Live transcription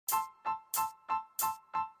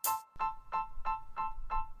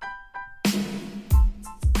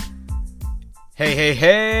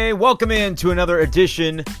Hey, welcome in to another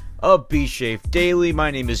edition of B-Shafe Daily. My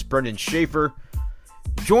name is Brendan Schaefer,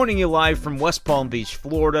 joining you live from West Palm Beach,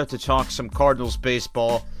 Florida to talk some Cardinals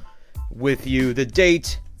baseball with you. The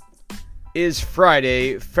date is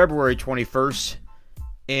Friday, February 21st,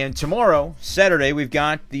 and tomorrow, Saturday, we've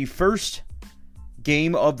got the first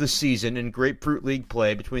game of the season in Grapefruit League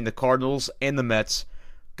play between the Cardinals and the Mets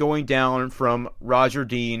going down from Roger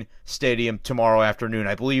Dean Stadium tomorrow afternoon.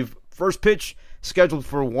 I believe first pitch scheduled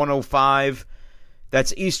for 1:05.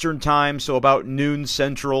 That's Eastern time, so about noon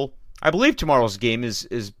Central. I believe tomorrow's game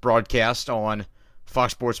is broadcast on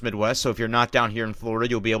Fox Sports Midwest, so if you're not down here in Florida,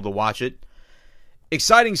 you'll be able to watch it.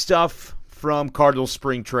 Exciting stuff from Cardinals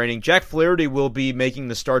spring training. Jack Flaherty will be making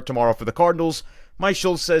the start tomorrow for the Cardinals. Mike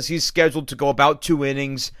Schultz says he's scheduled to go about 2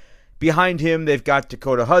 innings. Behind him, they've got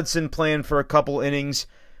Dakota Hudson playing for a couple innings.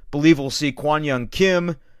 Believe we'll see Kwon Young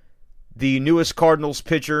Kim, the newest Cardinals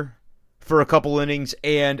pitcher, for a couple innings,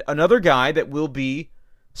 and another guy that will be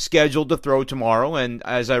scheduled to throw tomorrow, and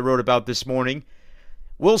as I wrote about this morning,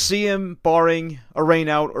 we'll see him barring a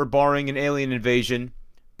rainout or barring an alien invasion.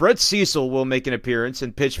 Brett Cecil will make an appearance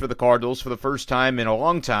and pitch for the Cardinals for the first time in a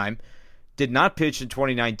long time. Did not pitch in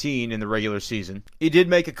 2019 in the regular season. He did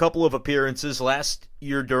make a couple of appearances last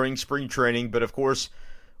year during spring training, but of course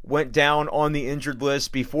went down on the injured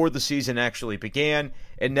list before the season actually began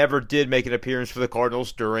and never did make an appearance for the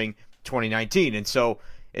Cardinals during 2019. And so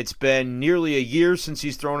it's been nearly a year since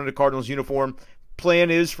he's thrown in a Cardinals uniform. Plan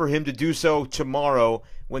is for him to do so tomorrow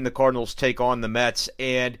when the Cardinals take on the Mets.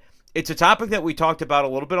 And it's a topic that we talked about a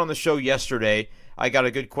little bit on the show yesterday. I got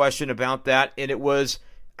a good question about that, and it was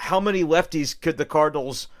how many lefties could the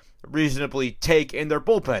Cardinals reasonably take in their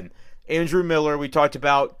bullpen? Andrew Miller, we talked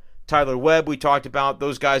about. Tyler Webb, we talked about.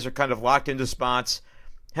 Those guys are kind of locked into spots.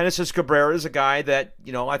 Genesis Cabrera is a guy that,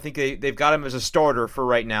 I think they've got him as a starter for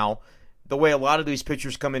right now. The way a lot of these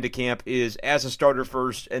pitchers come into camp is as a starter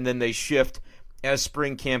first, and then they shift as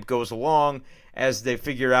spring camp goes along, as they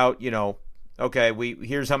figure out, okay,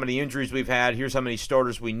 here's how many injuries we've had, here's how many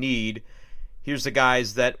starters we need, here's the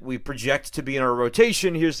guys that we project to be in our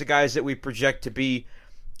rotation, here's the guys that we project to be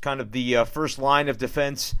kind of the first line of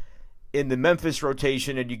defense in the Memphis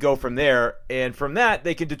rotation, and you go from there, and from that,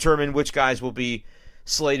 they can determine which guys will be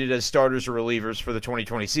slated as starters or relievers for the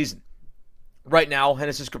 2020 season. Right now,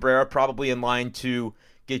 Genesis Cabrera probably in line to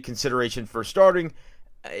get consideration for starting.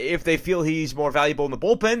 If they feel he's more valuable in the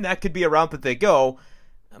bullpen, that could be a route that they go.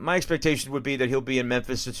 My expectation would be that he'll be in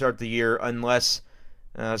Memphis to start the year unless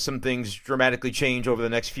some things dramatically change over the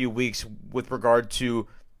next few weeks with regard to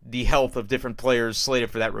the health of different players slated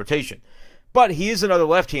for that rotation. But he is another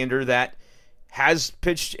left-hander that has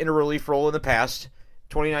pitched in a relief role in the past.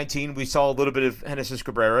 2019, we saw a little bit of Genesis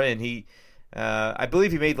Cabrera, and he, I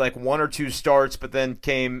believe he made like 1 or 2 starts, but then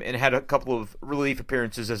came and had a couple of relief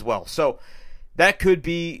appearances as well. So that could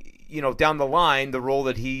be, down the line, the role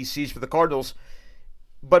that he sees for the Cardinals.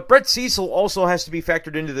 But Brett Cecil also has to be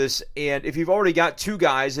factored into this, and if you've already got 2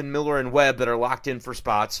 guys in Miller and Webb that are locked in for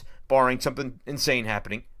spots, barring something insane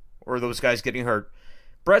happening, or those guys getting hurt,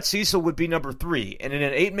 Brett Cecil would be number 3, and in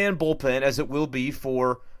an 8-man bullpen, as it will be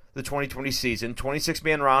for the 2020 season,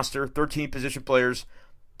 26-man roster, 13 position players,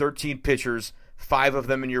 13 pitchers, 5 of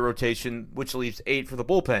them in your rotation, which leaves 8 for the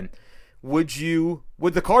bullpen. Would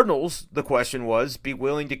the Cardinals, the question was, be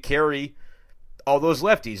willing to carry all those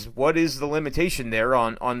lefties? What is the limitation there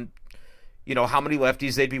on how many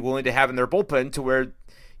lefties they'd be willing to have in their bullpen to where,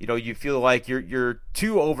 you feel like you're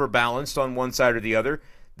too overbalanced on one side or the other?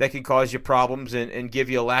 That can cause you problems and give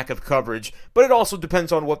you a lack of coverage. But it also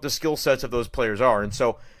depends on what the skill sets of those players are. And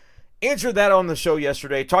so, answered that on the show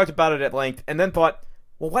yesterday, talked about it at length, and then thought,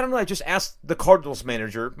 well, why don't I just ask the Cardinals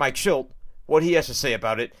manager, Mike Schultz, what he has to say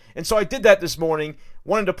about it? And so I did that this morning.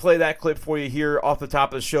 Wanted to play that clip for you here off the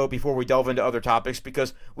top of the show before we delve into other topics,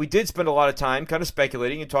 because we did spend a lot of time kind of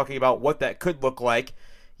speculating and talking about what that could look like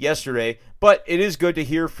yesterday. But it is good to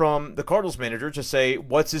hear from the Cardinals manager to say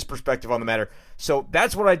what's his perspective on the matter. So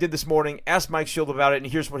that's what I did this morning. Asked Mike Schultz about it, and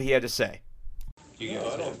here's what he had to say. I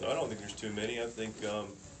don't think there's too many. I think,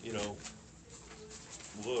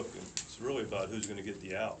 look, it's really about who's going to get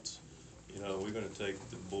the outs. We're going to take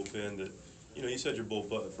the bullpen that, you said your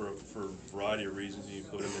bullpen for a variety of reasons. You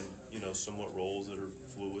put them in, somewhat roles that are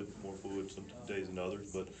more fluid some days than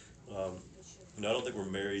others. But, I don't think we're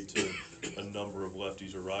married to a number of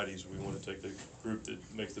lefties or righties. We want to take the group that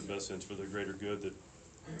makes the best sense for the greater good, that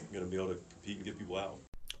are going to be able to compete and get people out.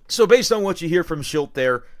 So based on what you hear from Schultz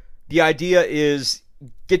there, the idea is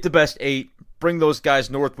get the best 8, bring those guys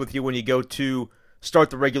north with you when you go to start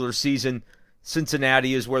the regular season.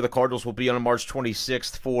 Cincinnati is where the Cardinals will be on March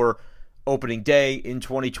 26th for opening day in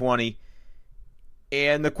 2020.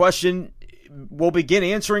 And the question, we'll begin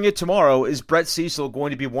answering it tomorrow, is Brett Cecil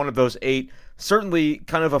going to be one of those 8? Certainly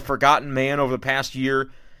kind of a forgotten man over the past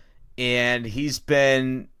year, and he's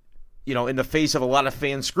been, in the face of a lot of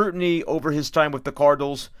fan scrutiny over his time with the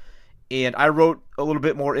Cardinals. And I wrote a little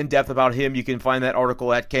bit more in-depth about him. You can find that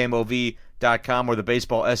article at KMOV.com or the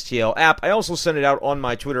Baseball STL app. I also sent it out on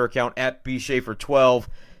my Twitter account at bschaefer12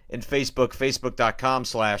 and Facebook,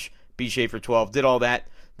 facebook.com/bschaefer12. Did all that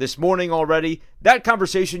this morning already. That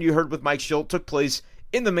conversation you heard with Mike Shildt took place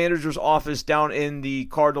in the manager's office down in the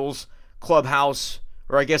Cardinals clubhouse,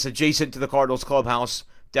 or I guess adjacent to the Cardinals clubhouse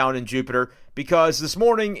down in Jupiter, because this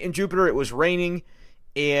morning in Jupiter it was raining.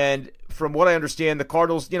 And from what I understand, the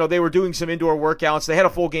Cardinals, they were doing some indoor workouts. They had a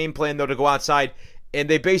full game plan, though, to go outside, and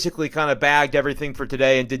they basically kind of bagged everything for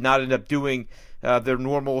today and did not end up doing their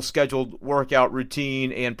normal scheduled workout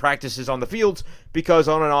routine and practices on the fields because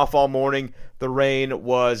on and off all morning, the rain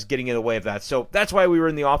was getting in the way of that. So that's why we were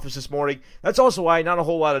in the office this morning. That's also why not a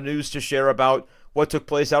whole lot of news to share about what took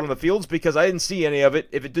place out on the fields, because I didn't see any of it.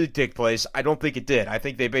 If it did take place, I don't think it did. I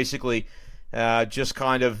think they basically just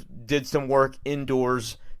kind of did some work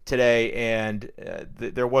indoors today, and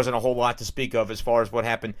there wasn't a whole lot to speak of as far as what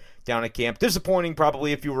happened down at camp. Disappointing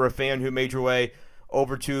probably if you were a fan who made your way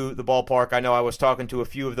over to the ballpark. I know I was talking to a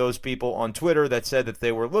few of those people on Twitter that said that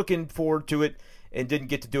they were looking forward to it and didn't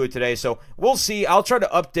get to do it today. So we'll see. I'll try to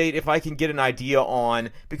update if I can get an idea on,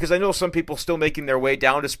 because I know some people still making their way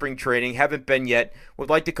down to spring training, haven't been yet, would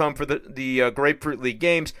like to come for the Grapefruit League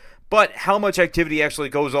games. But how much activity actually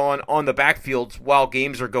goes on the backfields while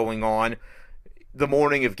games are going on the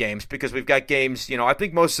morning of games? Because we've got games, I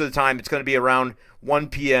think most of the time it's going to be around 1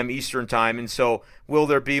 p.m. Eastern time. And so will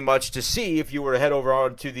there be much to see if you were to head over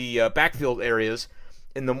onto the backfield areas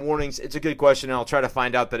in the mornings? It's a good question, and I'll try to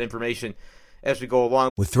find out that information as we go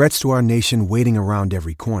along. With threats to our nation waiting around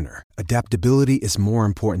every corner, adaptability is more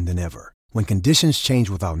important than ever. When conditions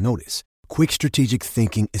change without notice, quick strategic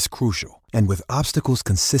thinking is crucial. And with obstacles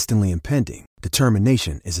consistently impending,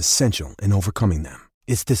 determination is essential in overcoming them.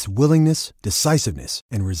 It's this willingness, decisiveness,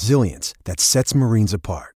 and resilience that sets Marines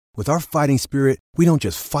apart. With our fighting spirit, we don't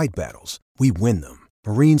just fight battles, we win them.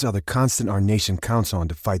 Marines are the constant our nation counts on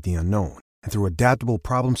to fight the unknown. And through adaptable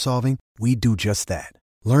problem solving, we do just that.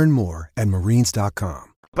 Learn more at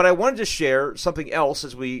Marines.com. But I wanted to share something else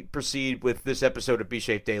as we proceed with this episode of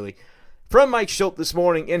B-Shape Daily. From Mike Shildt this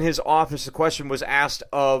morning in his office, the question was asked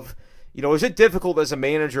of, is it difficult as a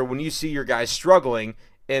manager when you see your guys struggling?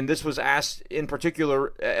 And this was asked in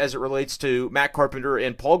particular as it relates to Matt Carpenter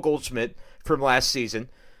and Paul Goldschmidt from last season.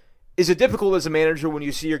 Is it difficult as a manager when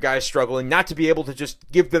you see your guys struggling not to be able to just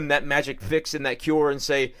give them that magic fix and that cure and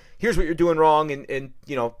say, here's what you're doing wrong, and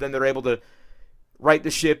then they're able to right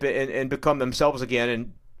the ship and become themselves again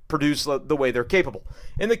and produce the way they're capable?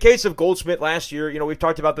 In the case of Goldschmidt last year, we've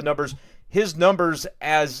talked about the numbers. His numbers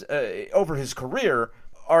as over his career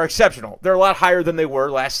are exceptional. They're a lot higher than they were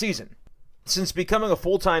last season. Since becoming a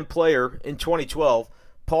full-time player in 2012,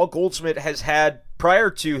 Paul Goldschmidt has had, prior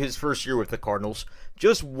to his first year with the Cardinals,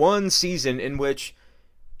 just one season in which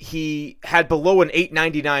he had below an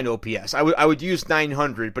 899 OPS. I would use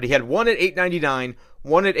 900, but he had one at 899,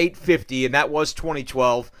 one at 850, and that was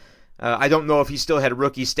 2012. I don't know if he still had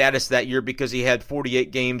rookie status that year because he had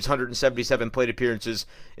 48 games, 177 plate appearances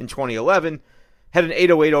in 2011. Had an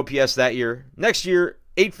 808 OPS that year. Next year,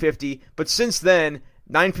 850, but since then,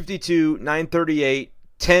 952, 938,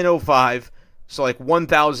 1005, so like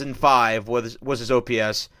 1005 was his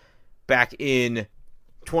OPS back in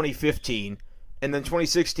 2015. And then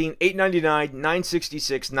 2016, 899,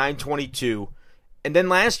 966, 922. And then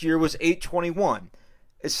last year was 821.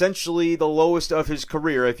 Essentially the lowest of his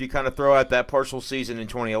career if you kind of throw out that partial season in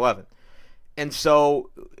 2011. And so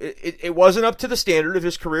it wasn't up to the standard of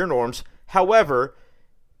his career norms. However,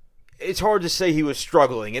 it's hard to say he was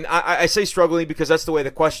struggling. And I say struggling because that's the way the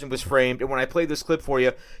question was framed. And when I play this clip for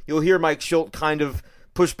you, you'll hear Mike Shildt kind of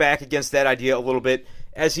push back against that idea a little bit,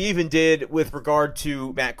 as he even did with regard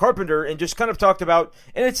to Matt Carpenter, and just kind of talked about,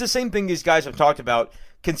 and it's the same thing these guys have talked about,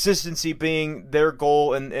 consistency being their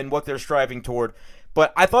goal and what they're striving toward.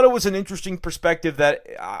 But I thought it was an interesting perspective that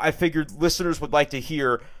I figured listeners would like to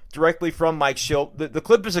hear directly from Mike Shildt. The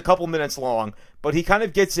clip is a couple minutes long, but he kind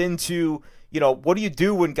of gets into, what do you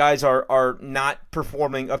do when guys are not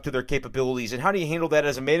performing up to their capabilities, and how do you handle that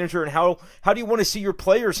as a manager, and how do you want to see your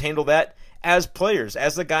players handle that as players,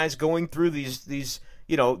 as the guys going through these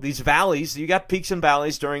valleys. You got peaks and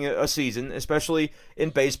valleys during a season, especially in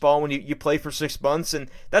baseball when you play for 6 months, and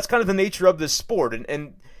that's kind of the nature of this sport.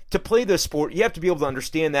 And to play this sport, you have to be able to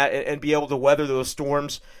understand that and be able to weather those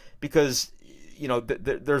storms, because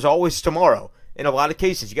there's always tomorrow. In a lot of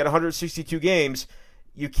cases, you got 162 games.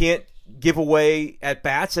 you can't give away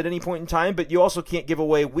at-bats at any point in time, but you also can't give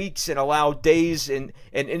away weeks and allow days and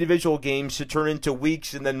individual games to turn into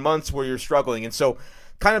weeks and then months where you're struggling. And so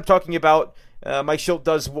kind of talking about Mike Shildt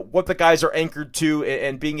does what the guys are anchored to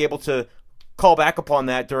and being able to call back upon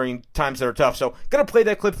that during times that are tough. So going to play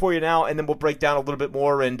that clip for you now, and then we'll break down a little bit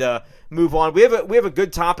more and move on. We have a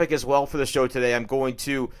good topic as well for the show today. I'm going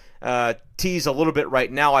to tease a little bit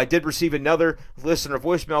right now. I did receive another listener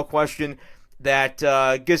voicemail question that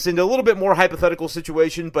gets into a little bit more hypothetical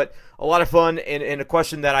situation, but a lot of fun and a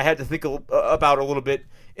question that I had to think about a little bit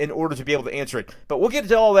in order to be able to answer it. But we'll get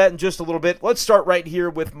to all that in just a little bit. Let's start right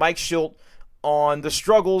here with Mike Shildt on the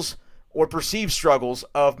struggles or perceived struggles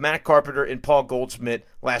of Matt Carpenter and Paul Goldschmidt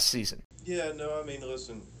last season. Yeah, no, I mean,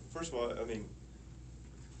 listen, first of all, I mean,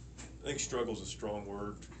 I think struggle is a strong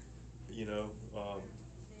word. You know,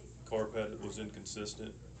 Carp was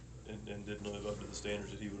inconsistent and didn't live up to the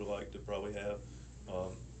standards that he would have liked to probably have. I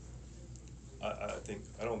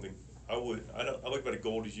look back at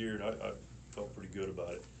Goldie's year and I felt pretty good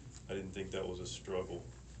about it. I didn't think that was a struggle,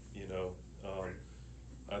 you know.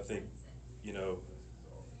 I think, you know,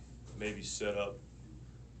 maybe set up,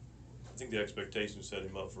 I think the expectation set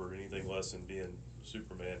him up for anything less than being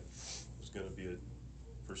Superman was going to be a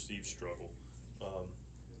perceived struggle.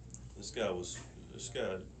 This guy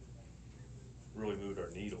really moved our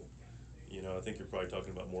needle. You know, I think you're probably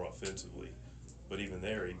talking about more offensively, but even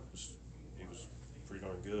there, he was pretty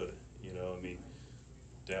darn good. You know, I mean,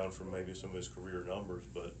 down from maybe some of his career numbers,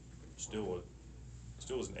 but still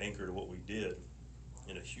was an anchor to what we did,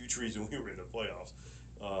 and a huge reason we were in the playoffs.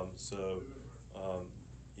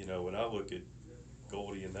 You know, when I look at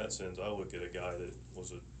Goldie in that sense, I look at a guy that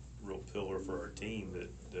was a real pillar for our team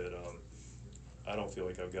that I don't feel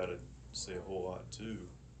like I've got to say a whole lot to,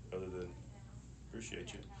 other than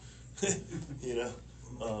appreciate you. You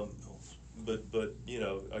know, but you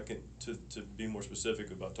know, I can to be more specific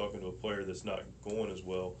about talking to a player that's not going as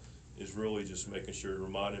well is really just making sure to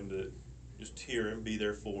remind him that just hear him, be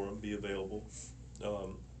there for him, be available,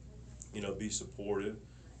 you know, be supportive.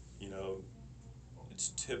 You know, it's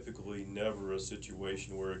typically never a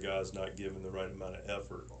situation where a guy's not given the right amount of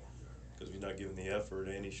effort, because if he's not giving the effort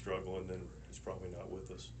and he's struggling, then he's probably not with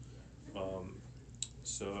us.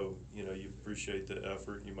 So, you know, you appreciate the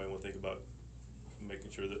effort. You might want to think about making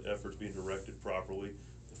sure that effort's being directed properly,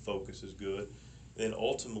 the focus is good, and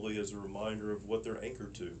ultimately as a reminder of what they're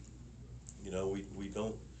anchored to. You know,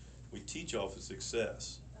 we teach off of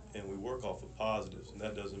success and we work off of positives, and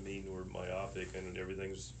that doesn't mean we're myopic and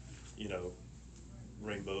everything's, you know,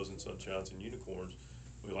 rainbows and sunshines and unicorns.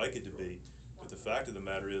 We like it to be, but the fact of the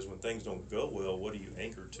matter is, when things don't go well, what do you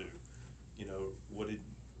anchor to? You know,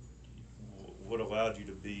 what allowed you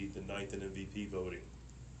to be the 9th in MVP voting?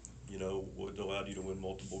 You know, what allowed you to win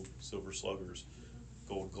multiple Silver Sluggers,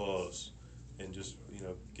 Gold Gloves, and just, you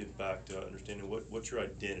know, get back to understanding what's your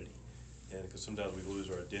identity. And because sometimes we lose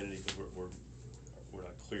our identity because we're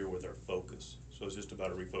not clear with our focus. So it's just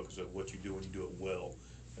about a refocus of what you do when you do it well,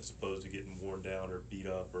 as opposed to getting worn down or beat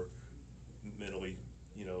up or mentally,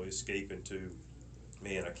 you know, escaping to,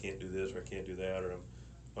 man, I can't do this or I can't do that, or I'm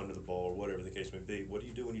under the ball or whatever the case may be. What do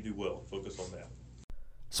you do when you do well? Focus on that.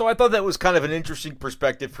 So I thought that was kind of an interesting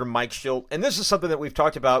perspective from Mike Shildt, and this is something that we've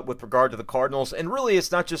talked about with regard to the Cardinals, and really it's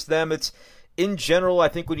not just them, it's in general. I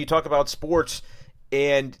think when you talk about sports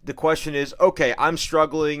and the question is, okay, I'm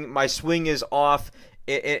struggling, my swing is off,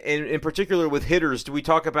 and in particular with hitters, do we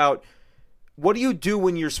talk about what do you do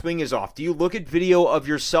when your swing is off? Do you look at video of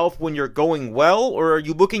yourself when you're going well, or are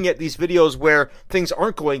you looking at these videos where things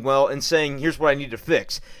aren't going well and saying, here's what I need to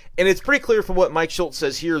fix? And it's pretty clear from what Mike Shildt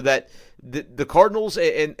says here that the Cardinals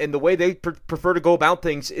and the way they prefer to go about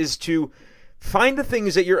things is to find the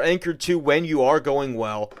things that you're anchored to when you are going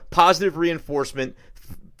well, positive reinforcement,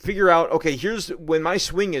 figure out, okay, here's when my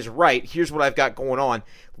swing is right, here's what I've got going on.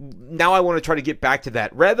 Now I want to try to get back to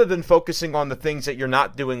that, rather than focusing on the things that you're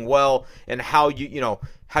not doing well and how you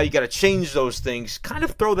got to change those things. Kind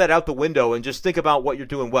of throw that out the window and just think about what you're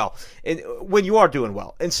doing well and when you are doing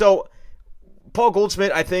well. And so Paul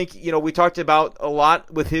Goldschmidt, I think, you know, we talked about a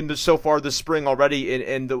lot with him so far this spring already,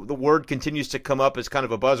 and the word continues to come up as kind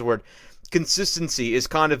of a buzzword. Consistency is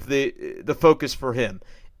kind of the focus for him.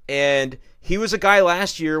 And he was a guy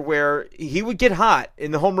last year where he would get hot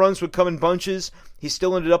and the home runs would come in bunches. He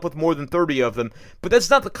still ended up with more than 30 of them. But that's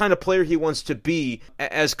not the kind of player he wants to be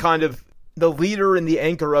as kind of the leader and the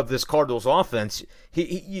anchor of this Cardinals offense.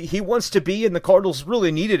 He wants to be, and the Cardinals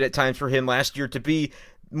really needed at times for him last year to be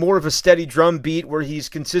more of a steady drum beat where he's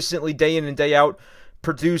consistently day in and day out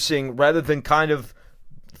producing, rather than kind of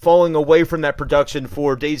falling away from that production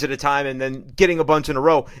for days at a time and then getting a bunch in a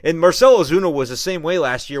row. And Marcell Ozuna was the same way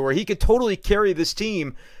last year, where he could totally carry this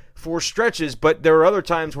team for stretches, but there were other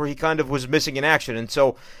times where he kind of was missing in action. And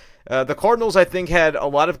so the Cardinals, I think, had a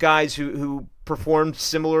lot of guys who performed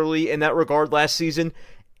similarly in that regard last season.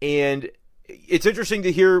 And it's interesting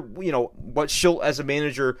to hear, what Shildt as a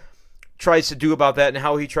manager tries to do about that and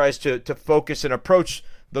how he tries to focus and approach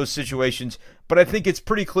those situations. But I think it's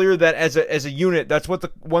pretty clear that as a unit, that's what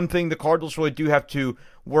the one thing the Cardinals really do have to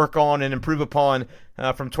work on and improve upon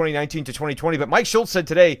from 2019 to 2020. But Mike Shildt said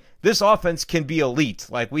today, this offense can be elite.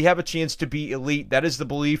 Like, we have a chance to be elite. That is the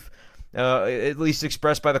belief, at least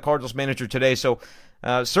expressed by the Cardinals manager today. So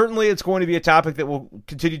certainly it's going to be a topic that we'll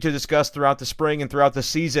continue to discuss throughout the spring and throughout the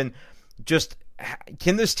season. Just,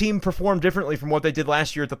 can this team perform differently from what they did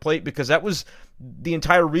last year at the plate? Because that was the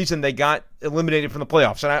entire reason they got eliminated from the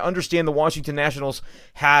playoffs. And I understand the Washington Nationals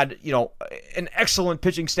had, an excellent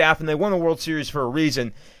pitching staff, and they won the World Series for a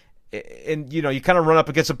reason. And, you kind of run up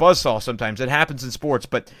against a buzzsaw sometimes. It happens in sports,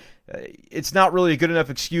 but it's not really a good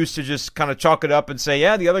enough excuse to just kind of chalk it up and say,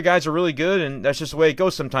 yeah, the other guys are really good, and that's just the way it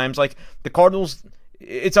goes sometimes. Like, the Cardinals,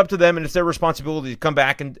 it's up to them, and it's their responsibility to come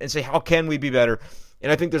back and say, how can we be better?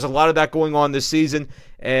 And I think there's a lot of that going on this season.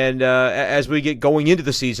 And as we get going into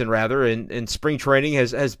the season, rather, and spring training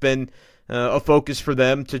has been a focus for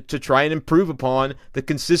them to try and improve upon the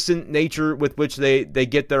consistent nature with which they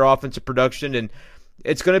get their offensive production. And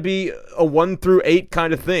it's going to be a 1 through 8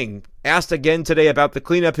 kind of thing. Asked again today about the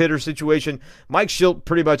cleanup hitter situation, Mike Shildt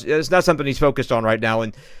pretty much, it's not something he's focused on right now.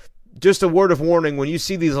 And just a word of warning, when you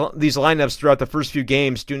see these lineups throughout the first few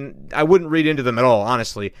games, I wouldn't read into them at all,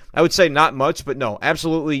 honestly. I would say not much, but no,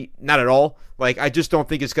 absolutely not at all. Like, I just don't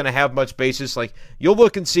think it's going to have much basis. Like, you'll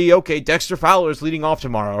look and see, okay, Dexter Fowler's leading off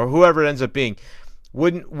tomorrow, or whoever it ends up being.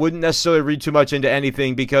 Wouldn't necessarily read too much into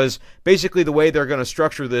anything, because basically the way they're going to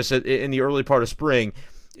structure this in the early part of spring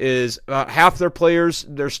is half their players,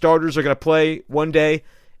 their starters, are going to play one day,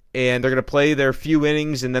 and they're going to play their few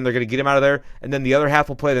innings, and then they're going to get them out of there, and then the other half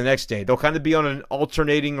will play the next day. They'll kind of be on an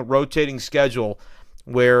alternating, rotating schedule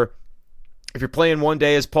where if you're playing one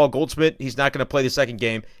day as Paul Goldschmidt, he's not going to play the second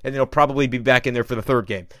game, and then he'll probably be back in there for the third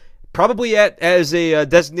game. Probably as a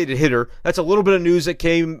designated hitter. That's a little bit of news that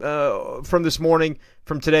came from this morning,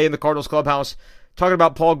 from today in the Cardinals clubhouse, talking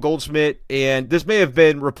about Paul Goldschmidt, and this may have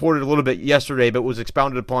been reported a little bit yesterday, but was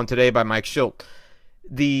expounded upon today by Mike Shildt.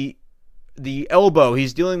 The elbow,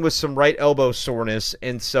 he's dealing with some right elbow soreness,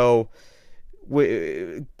 and so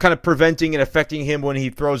kind of preventing and affecting him when he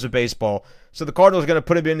throws a baseball. So the Cardinals are going to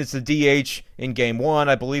put him in as the DH in Game 1.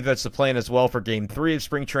 I believe that's the plan as well for Game 3 of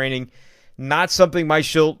spring training. Not something Mike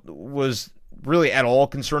Shildt was really at all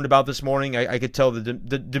concerned about this morning. I could tell the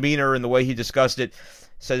demeanor and the way he discussed it.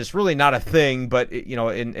 Said it's really not a thing, but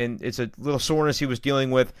and it's a little soreness he was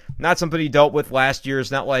dealing with. Not something he dealt with last year.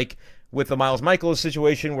 It's not like with the Miles Michaelis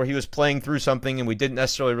situation where he was playing through something and we didn't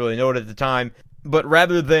necessarily really know it at the time. But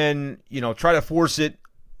rather than, try to force it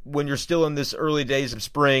when you're still in this early days of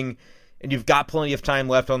spring and you've got plenty of time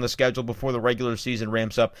left on the schedule before the regular season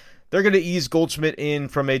ramps up, they're going to ease Goldschmidt in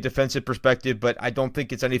from a defensive perspective, but I don't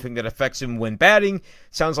think it's anything that affects him when batting.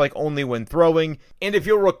 Sounds like only when throwing. And if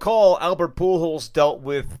you'll recall, Albert Pujols dealt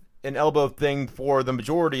with an elbow thing for the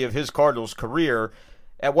majority of his Cardinals career.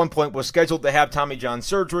 At one point was scheduled to have Tommy John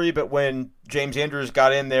surgery, but when James Andrews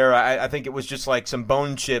got in there, I think it was just like some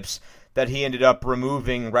bone chips that he ended up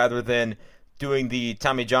removing rather than doing the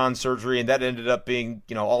Tommy John surgery, and that ended up being,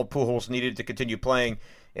 all Pujols needed to continue playing.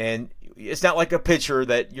 And it's not like a pitcher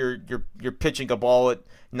that you're pitching a ball at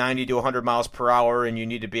 90 to 100 miles per hour and you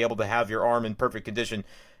need to be able to have your arm in perfect condition.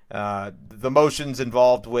 The motions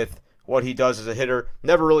involved with what he does as a hitter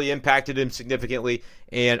never really impacted him significantly,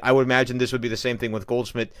 and I would imagine this would be the same thing with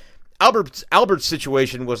Goldschmidt. Albert's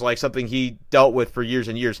situation was like something he dealt with for years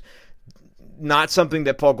and years. Not something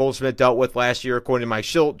that Paul Goldschmidt dealt with last year, according to Mike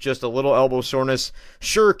Shildt, just a little elbow soreness.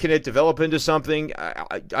 Sure, can it develop into something?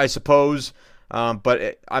 I suppose,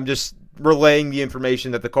 but I'm just relaying the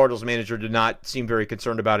information that the Cardinals manager did not seem very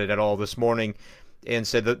concerned about it at all this morning, and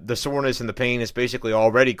said that the soreness and the pain is basically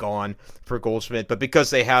already gone for Goldschmidt. But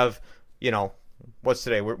because they have, what's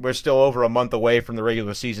today? We're still over a month away from the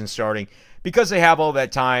regular season starting. Because they have all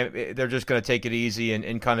that time, they're just going to take it easy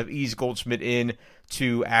and kind of ease Goldschmidt in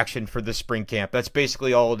to action for this spring camp. That's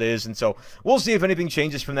basically all it is. And so we'll see if anything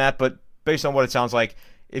changes from that. But based on what it sounds like,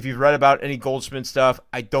 if you've read about any Goldschmidt stuff,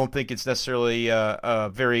 I don't think it's necessarily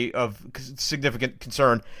very of significant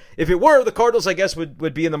concern. If it were, the Cardinals, I guess,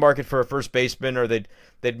 would be in the market for a first baseman, or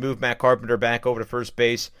they'd move Matt Carpenter back over to first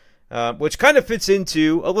base, which kind of fits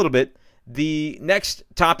into a little bit the next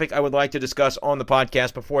topic I would like to discuss on the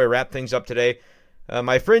podcast before I wrap things up today.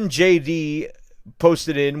 My friend JD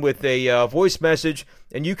posted in with a voice message,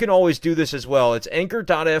 and you can always do this as well. It's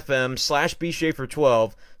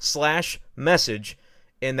anchor.fm/bschafer12/message,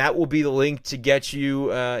 and that will be the link to get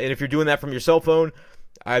you. And if you're doing that from your cell phone,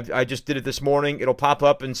 I just did it this morning. It'll pop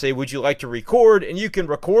up and say, would you like to record? And you can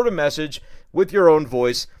record a message with your own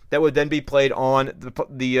voice that would then be played on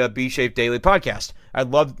the B-Shape Daily podcast.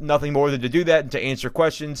 I'd love nothing more than to do that and to answer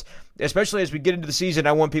questions, especially as we get into the season.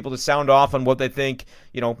 I want people to sound off on what they think,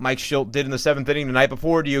 Mike Shildt did in the 7th inning the night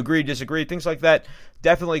before. Do you agree, disagree, things like that?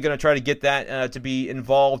 Definitely going to try to get that to be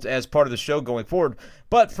involved as part of the show going forward.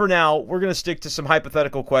 But for now, we're going to stick to some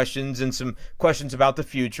hypothetical questions and some questions about the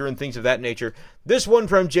future and things of that nature. This one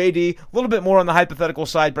from JD, a little bit more on the hypothetical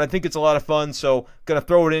side, but I think it's a lot of fun, so going to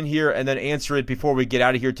throw it in here and then answer it before we get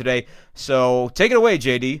out of here today. So take it away,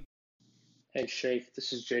 JD. Hey, Shafe,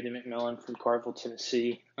 this is JD McMillan from Carville,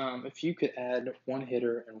 Tennessee. If you could add one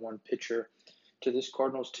hitter and one pitcher to this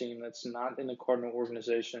Cardinals team that's not in the Cardinal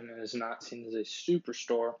organization and is not seen as a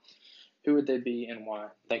superstar, who would they be and why?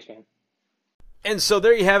 Thanks, man. And so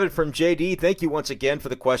there you have it from JD. Thank you once again for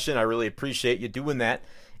the question. I really appreciate you doing that.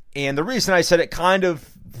 And the reason I said it kind of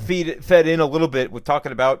fed in a little bit with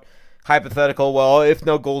talking about hypothetical, well, if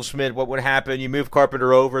no Goldschmidt, what would happen? You move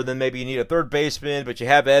Carpenter over, then maybe you need a third baseman, but you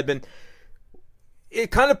have Edman. It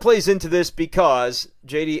kind of plays into this because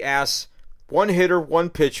JD asks one hitter, one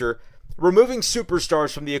pitcher, removing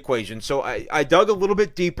superstars from the equation. So I dug a little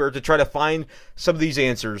bit deeper to try to find some of these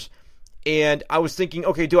answers. And I was thinking,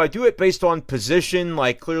 okay, do I do it based on position?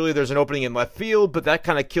 Like, clearly there's an opening in left field, but that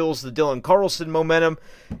kind of kills the Dylan Carlson momentum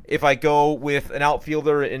if I go with an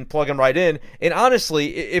outfielder and plug him right in. And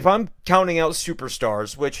honestly, if I'm counting out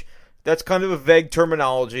superstars, which that's kind of a vague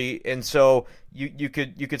terminology, and so you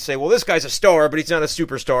could say, well, this guy's a star, but he's not a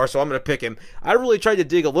superstar, so I'm going to pick him. I really tried to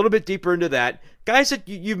dig a little bit deeper into that. Guys that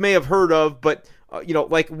you may have heard of, but,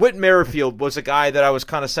 like Whit Merrifield was a guy that I was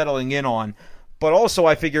kind of settling in on. But also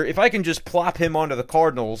I figure if I can just plop him onto the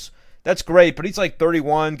Cardinals, that's great, but he's like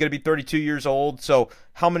 31, going to be 32 years old, so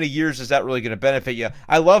how many years is that really going to benefit you?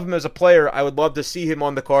 I love him as a player. I would love to see him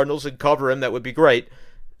on the Cardinals and cover him. That would be great.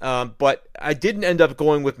 But I didn't end up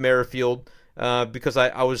going with Merrifield because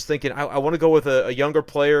I was thinking I want to go with a younger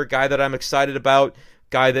player, guy that I'm excited about,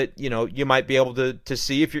 guy that you might be able to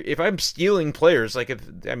see if I'm stealing players.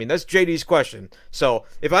 That's JD's question. So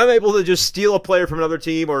if I'm able to just steal a player from another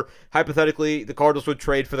team, or hypothetically the Cardinals would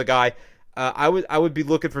trade for the guy, I would be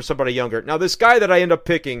looking for somebody younger. Now this guy that I end up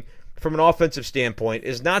picking from an offensive standpoint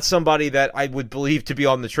is not somebody that I would believe to be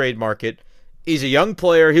on the trade market. He's a young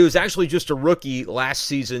player. He was actually just a rookie last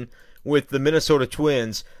season with the Minnesota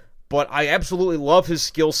Twins, but I absolutely love his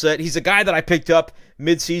skill set. He's a guy that I picked up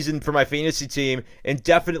midseason for my fantasy team and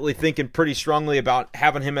definitely thinking pretty strongly about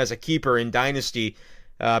having him as a keeper in Dynasty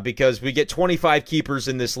because we get 25 keepers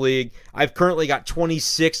in this league. I've currently got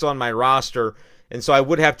 26 on my roster, and so I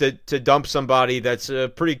would have to dump somebody that's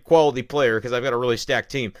a pretty quality player because I've got a really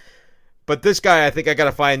stacked team. But this guy, I think I got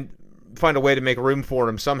to find a way to make room for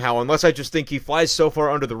him somehow, unless I just think he flies so far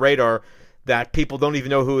under the radar that people don't even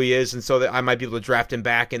know who he is, and so that I might be able to draft him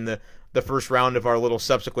back in the first round of our little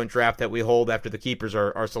subsequent draft that we hold after the keepers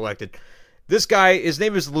are selected. This guy, his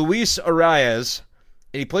name is Luis Arias,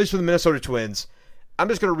 and he plays for the Minnesota Twins. I'm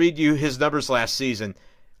just going to read you his numbers last season.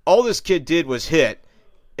 All this kid did was hit,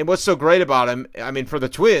 and what's so great about him, for the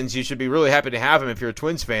Twins, you should be really happy to have him if you're a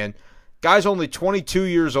Twins fan. Guy's only 22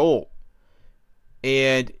 years old,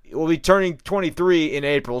 and will be turning 23 in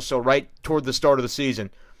April, so right toward the start of the season.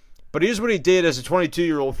 But here's what he did as a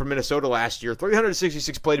 22-year-old for Minnesota last year.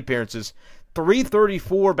 366 plate appearances,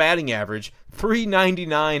 334 batting average,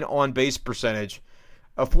 399 on-base percentage,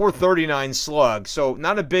 a 439 slug. So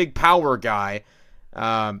not a big power guy,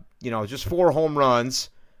 just 4 home runs.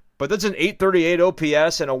 But that's an 838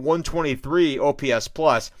 OPS and a 123 OPS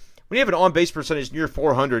plus. When you have an on-base percentage near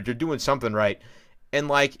 400, you're doing something right. And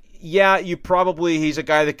he's a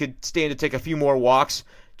guy that could stand to take a few more walks,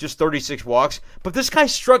 just 36 walks. But this guy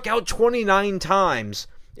struck out 29 times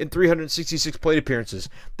in 366 plate appearances.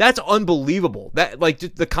 That's unbelievable. That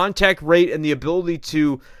the contact rate and the ability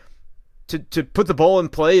to put the ball in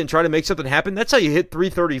play and try to make something happen. That's how you hit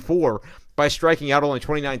 334 by striking out only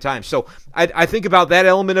 29 times. So I think about that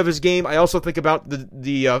element of his game. I also think about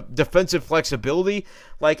the defensive flexibility.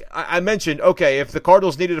 Like I mentioned, okay, if the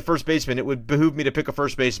Cardinals needed a first baseman, it would behoove me to pick a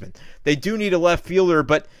first baseman. They do need a left fielder,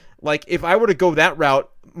 but if I were to go that route,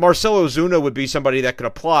 Marcell Ozuna would be somebody that could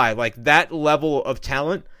apply, that level of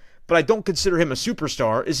talent, but I don't consider him a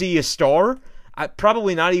superstar. Is he a star?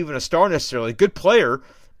 Probably not even a star necessarily. Good player,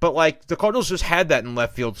 But, like, the Cardinals just had that in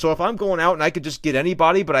left field. So if I'm going out and I could just get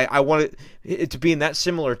anybody, but I want it to be in that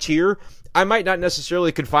similar tier, I might not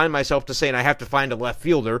necessarily confine myself to saying I have to find a left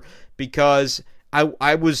fielder, because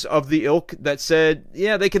I was of the ilk that said,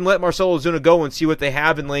 yeah, they can let Marcell Ozuna go and see what they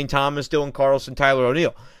have in Lane Thomas, Dylan Carlson, Tyler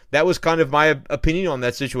O'Neill. That was kind of my opinion on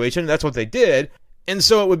that situation. That's what they did. And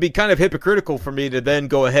so it would be kind of hypocritical for me to then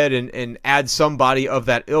go ahead and add somebody of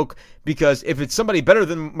that ilk, because if it's somebody better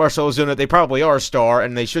than Marcell Ozuna, they probably are a star,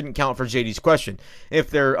 and they shouldn't count for JD's question. If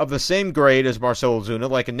they're of the same grade as Marcell Ozuna,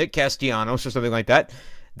 like a Nick Castellanos or something like that,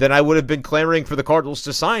 then I would have been clamoring for the Cardinals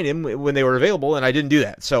to sign him when they were available, and I didn't do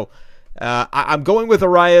that. So I'm going with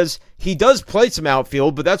Arias. He does play some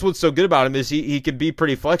outfield, but that's what's so good about him is he can be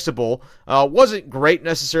pretty flexible. Wasn't great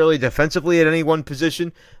necessarily defensively at any one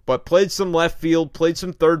position, but played some left field, played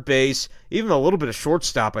some third base, even a little bit of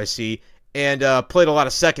shortstop I see, and played a lot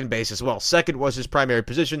of second base as well. Second was his primary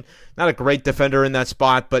position. Not a great defender in that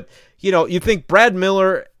spot, but you think Brad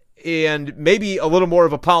Miller and maybe a little more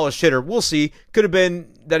of a polished hitter. We'll see. Could have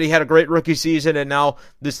been that he had a great rookie season, and now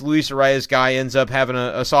this Luis Arias guy ends up having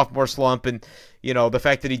a sophomore slump, and the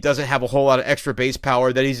fact that he doesn't have a whole lot of extra base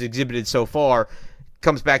power that he's exhibited so far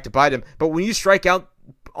comes back to bite him. But when you strike out,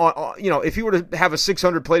 if you were to have a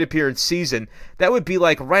 600 plate appearance season, that would be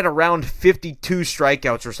like right around 52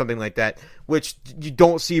 strikeouts or something like that, which you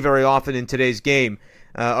don't see very often in today's game.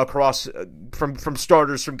 Across from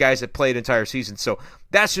starters, from guys that played entire seasons. So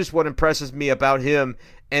that's just what impresses me about him,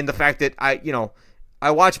 and the fact that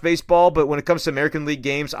I watch baseball, but when it comes to American League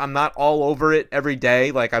games, I'm not all over it every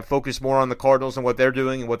day. Like, I focus more on the Cardinals and what they're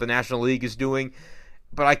doing and what the National League is doing.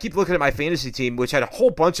 But I keep looking at my fantasy team, which had a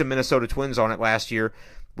whole bunch of Minnesota Twins on it last year,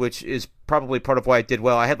 which is probably part of why it did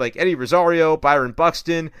well. I had like Eddie Rosario, Byron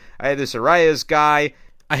Buxton, I had this Arias guy.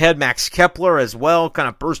 I had Max Kepler as well, kind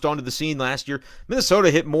of burst onto the scene last year. Minnesota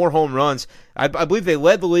hit more home runs. I believe they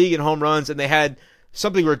led the league in home runs, and they had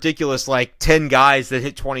something ridiculous like 10 guys that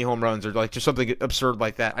hit 20 home runs, or like just something absurd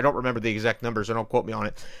like that. I don't remember the exact numbers, so don't quote me on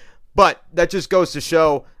it. But that just goes to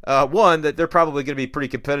show, one, that they're probably going to be pretty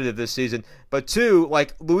competitive this season. But two,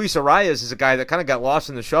 like Luis Arias is a guy that kind of got lost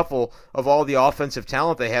in the shuffle of all the offensive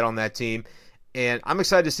talent they had on that team. And I'm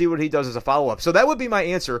excited to see what he does as a follow-up. So that would be my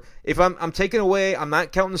answer. If I'm taking away, I'm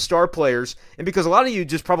not counting the star players. And because a lot of you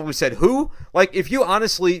just probably said, who? Like, if you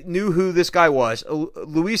honestly knew who this guy was,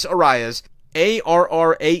 Luis Arias,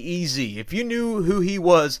 Arraez. If you knew who he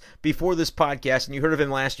was before this podcast and you heard of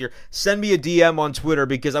him last year, send me a DM on Twitter,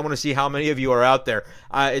 because I want to see how many of you are out there.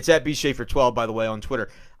 It's at bschaefer12, by the way, on Twitter.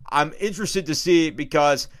 I'm interested to see,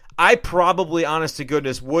 because I probably, honest to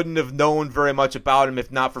goodness, wouldn't have known very much about him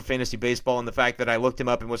if not for fantasy baseball and the fact that I looked him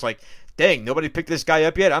up and was like, dang, nobody picked this guy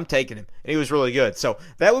up yet? I'm taking him. And he was really good. So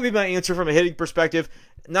that would be my answer from a hitting perspective.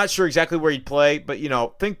 Not sure exactly where he'd play, but,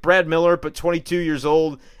 think Brad Miller, but 22 years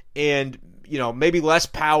old, and, maybe less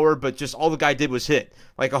power, but just all the guy did was hit.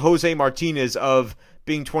 Like a Jose Martinez of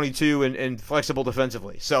being 22 and flexible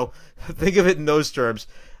defensively. So think of it in those terms.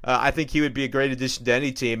 I think he would be a great addition to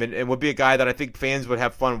any team, and would be a guy that I think fans would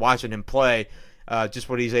have fun watching him play, just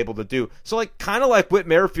what he's able to do. So kind of like Whit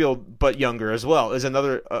Merrifield, but younger as well, is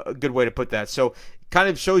another good way to put that. So kind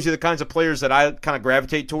of shows you the kinds of players that I kind of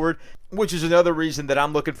gravitate toward, which is another reason that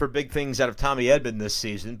I'm looking for big things out of Tommy Edman this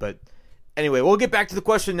season. But anyway, we'll get back to the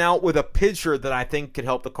question now with a pitcher that I think could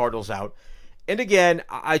help the Cardinals out. And again,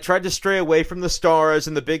 I tried to stray away from the stars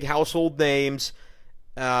and the big household names.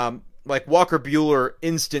 Like Walker Buehler,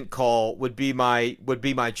 instant call would be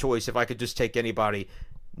my choice if I could just take anybody.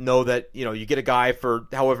 Know that you get a guy for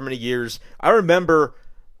however many years. I remember,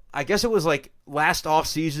 I guess it was like last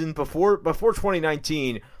offseason before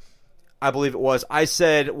 2019, I believe it was. I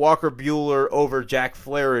said Walker Buehler over Jack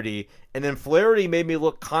Flaherty, and then Flaherty made me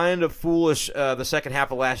look kind of foolish the second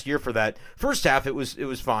half of last year for that. First half it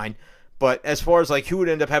was fine. But as far as like who would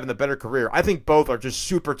end up having the better career, I think both are just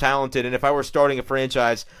super talented. And if I were starting a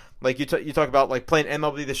franchise, like you talk about like playing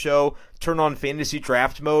MLB The Show, turn on fantasy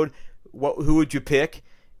draft mode, who would you pick?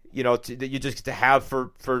 That you just get to have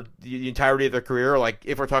for the entirety of their career. Like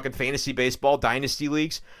if we're talking fantasy baseball, dynasty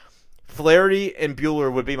leagues, Flaherty and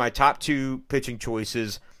Buehler would be my top two pitching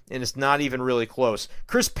choices, and it's not even really close.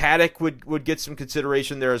 Chris Paddock would get some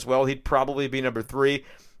consideration there as well. He'd probably be number 3.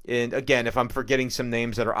 And again, if I'm forgetting some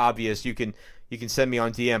names that are obvious, you can send me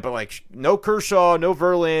on DM. But like no Kershaw, no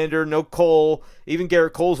Verlander, no Cole. Even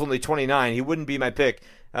Garrett Cole's only 29. He wouldn't be my pick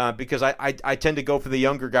because I tend to go for the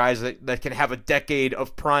younger guys that can have a decade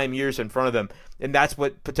of prime years in front of them. And that's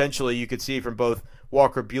what potentially you could see from both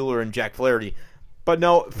Walker Buehler and Jack Flaherty. But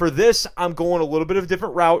no, for this, I'm going a little bit of a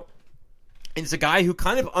different route. And it's a guy who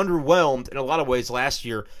kind of underwhelmed in a lot of ways last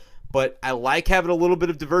year, but I like having a little bit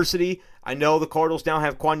of diversity. I know the Cardinals now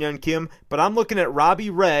have Kwon Young Kim, but I'm looking at Robbie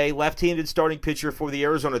Ray, left-handed starting pitcher for the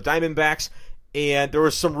Arizona Diamondbacks, and there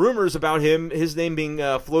were some rumors about his name being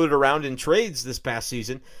floated around in trades this past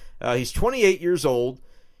season. He's 28 years old,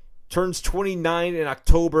 turns 29 in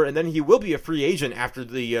October, and then he will be a free agent after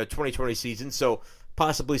the 2020 season, so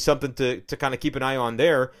possibly something to kind of keep an eye on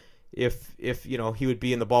there if he would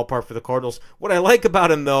be in the ballpark for the Cardinals. What I like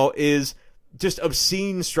about him, though, is just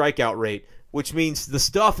obscene strikeout rate, which means the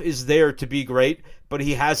stuff is there to be great, but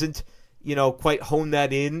he hasn't, quite honed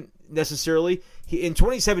that in necessarily. In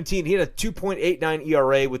 2017, he had a 2.89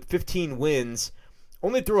 ERA with 15 wins,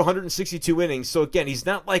 only threw 162 innings. So again, he's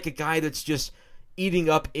not like a guy that's just eating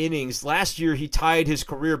up innings. Last year, he tied his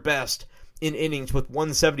career best in innings with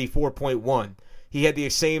 174.1. He had the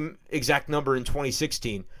same exact number in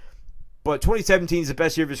 2016. But 2017 is the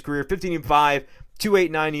best year of his career, 15-5,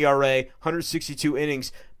 2.89 ERA, 162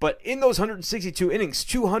 innings. But in those 162 innings,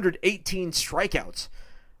 218 strikeouts.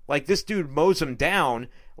 Like, this dude mows them down.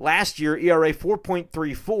 Last year, ERA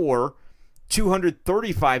 4.34,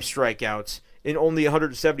 235 strikeouts in only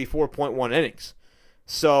 174.1 innings.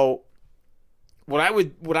 So what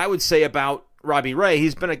I would say about Robbie Ray,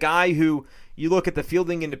 he's been a guy who, you look at the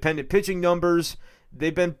fielding independent pitching numbers,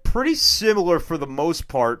 they've been pretty similar for the most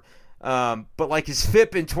part. But like his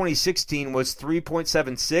FIP in 2016 was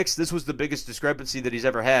 3.76. This was the biggest discrepancy that he's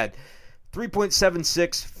ever had.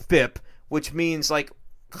 3.76 FIP, which means like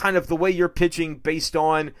kind of the way you're pitching based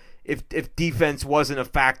on if defense wasn't a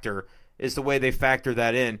factor is the way they factor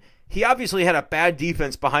that in. He obviously had a bad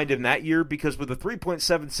defense behind him that year because with a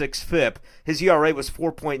 3.76 FIP, his ERA was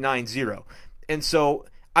 4.90. And so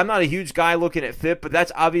I'm not a huge guy looking at FIP, but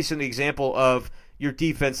that's obviously an example of your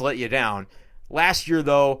defense let you down. Last year,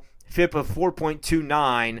 though, FIP of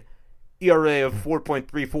 4.29, ERA of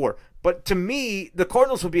 4.34. But to me, the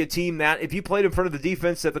Cardinals would be a team that, if you played in front of the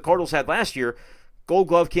defense that the Cardinals had last year, Gold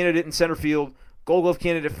Glove candidate in center field, Gold Glove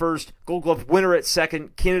candidate first, Gold Glove winner at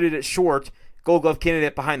second, candidate at short, Gold Glove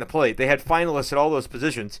candidate behind the plate. They had finalists at all those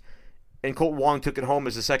positions, and Colt Wong took it home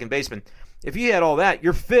as a second baseman. If you had all that,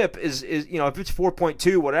 your FIP is if it's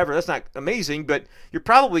 4.2, whatever, that's not amazing, but you're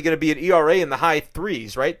probably going to be at ERA in the high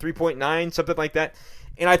threes, right? 3.9, something like that.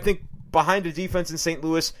 And I think behind the defense in St.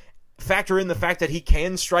 Louis, factor in the fact that he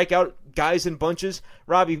can strike out guys in bunches.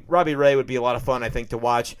 Robbie Ray would be a lot of fun, I think, to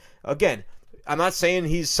watch. Again, I'm not saying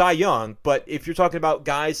he's Cy Young, but if you're talking about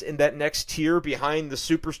guys in that next tier behind the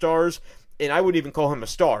superstars, and I wouldn't even call him a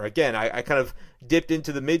star. Again, I kind of dipped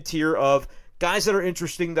into the mid-tier of guys that are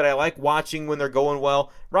interesting that I like watching when they're going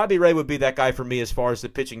well. Robbie Ray would be that guy for me as far as the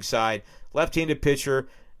pitching side. Left-handed pitcher,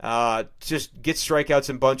 just gets strikeouts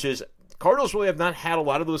in bunches. Cardinals really have not had a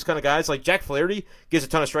lot of those kind of guys. Like Jack Flaherty gets a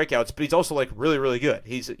ton of strikeouts, but he's also like really, really good.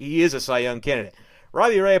 He is a Cy Young candidate.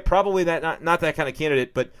 Robbie Ray, probably not that kind of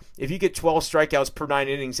candidate, but if you get 12 strikeouts per 9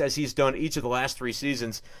 innings, as he's done each of the last 3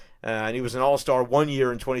 seasons, and he was an all-star 1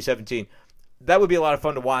 year in 2017, that would be a lot of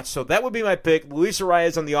fun to watch. So that would be my pick. Luis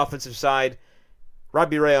Arraez on the offensive side,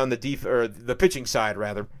 Robbie Ray on the pitching side,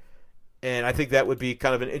 rather. And I think that would be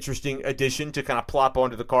kind of an interesting addition to kind of plop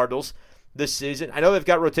onto the Cardinals this season. I know they've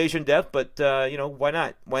got rotation depth, but why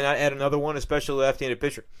not? Why not add another one, especially left-handed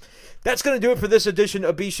pitcher? That's going to do it for this edition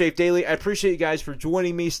of B-Shape Daily. I appreciate you guys for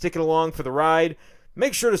joining me, sticking along for the ride.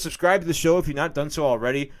 Make sure to subscribe to the show if you've not done so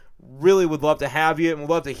already. Really would love to have you, and would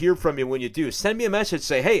love to hear from you when you do. Send me a message.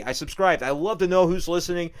 Say, hey, I subscribed. I love to know who's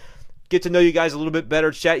listening. Get to know you guys a little bit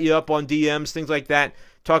better. Chat you up on DMs, things like that.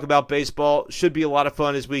 Talk about baseball. Should be a lot of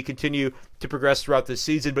fun as we continue to progress throughout this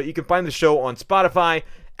season. But you can find the show on Spotify,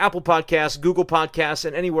 Apple Podcasts, Google Podcasts,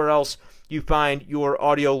 and anywhere else you find your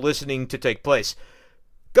audio listening to take place.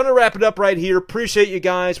 Gonna wrap it up right here. Appreciate you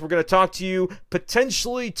guys. We're gonna talk to you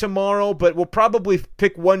potentially tomorrow, but we'll probably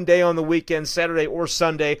pick one day on the weekend, Saturday or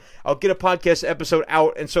Sunday. I'll get a podcast episode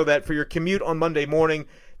out, and so that for your commute on Monday morning,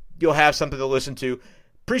 you'll have something to listen to.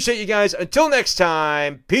 Appreciate you guys. Until next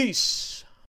time, peace.